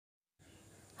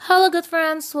Hello good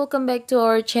friends, welcome back to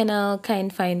our channel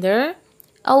Kind Finder.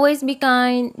 Always be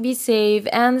kind, be safe,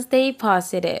 and stay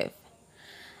positive.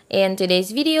 In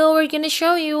today's video, we're gonna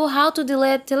show you how to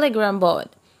delete Telegram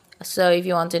bot. So if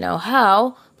you want to know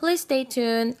how, please stay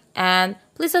tuned and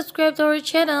please subscribe to our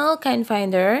channel Kind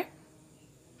Finder.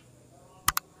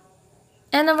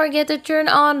 And don't forget to turn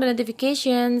on the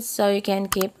notifications so you can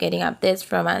keep getting updates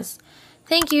from us.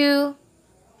 Thank you!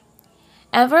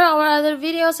 And for our other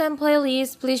videos and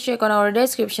playlists, please check on our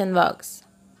description box.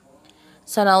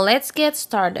 So now let's get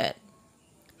started.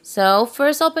 So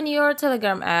first open your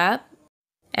Telegram app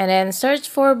and then search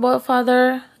for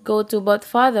Botfather. Go to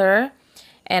Botfather,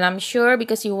 and I'm sure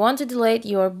because you want to delete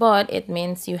your bot, it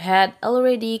means you had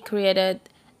already created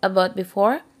a bot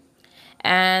before.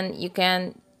 And you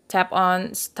can tap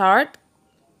on start,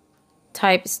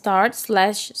 type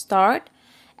start/start,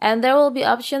 and there will be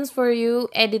options for you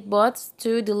edit bots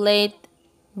to delete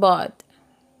bot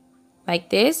like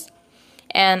this.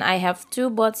 And I have two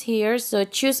bots here, so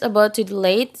choose a bot to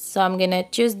delete. So I'm gonna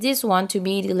choose this one to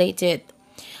be deleted.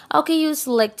 Okay, you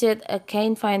selected a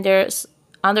Kind Finder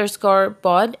 _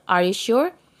 bot. Are you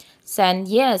sure? Send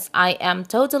yes, I am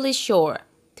totally sure.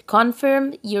 To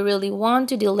confirm you really want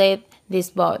to delete this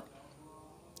bot.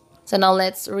 So now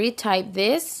let's retype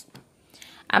this.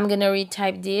 I'm gonna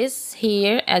retype this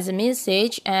here as a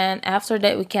message, and after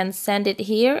that we can send it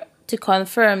here to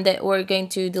confirm that we're going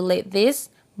to delete this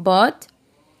bot.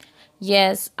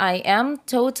 Yes, I am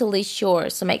totally sure.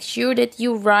 So make sure that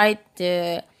you write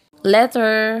the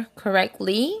letter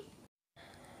correctly,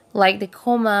 like the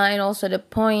comma and also the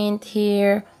point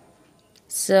here.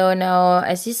 So now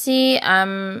as you see,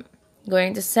 I'm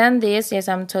going to send this. Yes,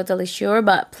 I'm totally sure,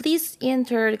 but please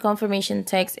enter the confirmation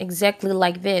text exactly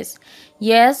like this.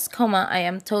 Yes, comma, I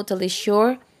am totally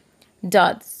sure,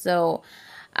 dot. So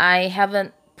I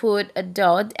haven't put a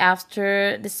dot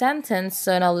after the sentence,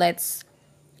 so now let's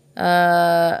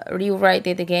rewrite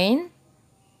it again.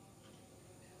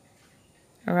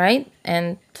 All right,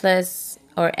 and plus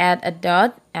or add a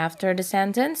dot after the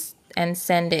sentence and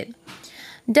send it.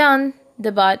 Done.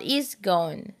 The bot is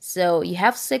gone. So you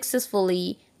have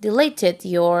successfully deleted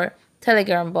your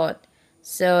Telegram bot.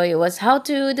 So it was how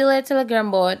to delete Telegram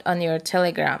bot on your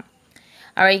Telegram.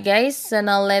 Alright guys, so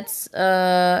now let's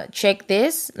check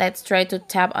this. Let's try to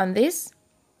tap on this.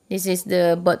 This is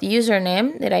the bot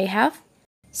username that I have.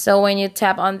 So when you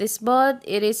tap on this bot,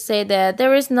 it is said that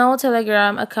there is no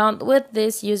Telegram account with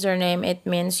this username. It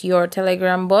means your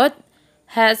Telegram bot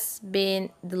has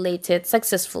been deleted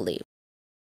successfully.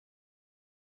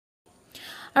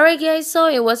 Alright guys, so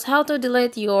it was how to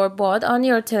delete your bot on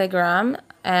your Telegram,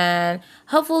 and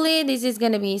hopefully this is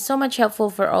gonna be so much helpful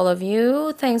for all of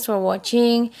you. Thanks for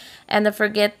watching, and don't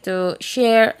forget to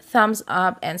share, thumbs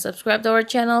up, and subscribe to our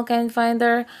channel Kind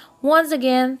Finder. Once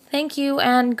again, thank you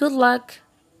and good luck.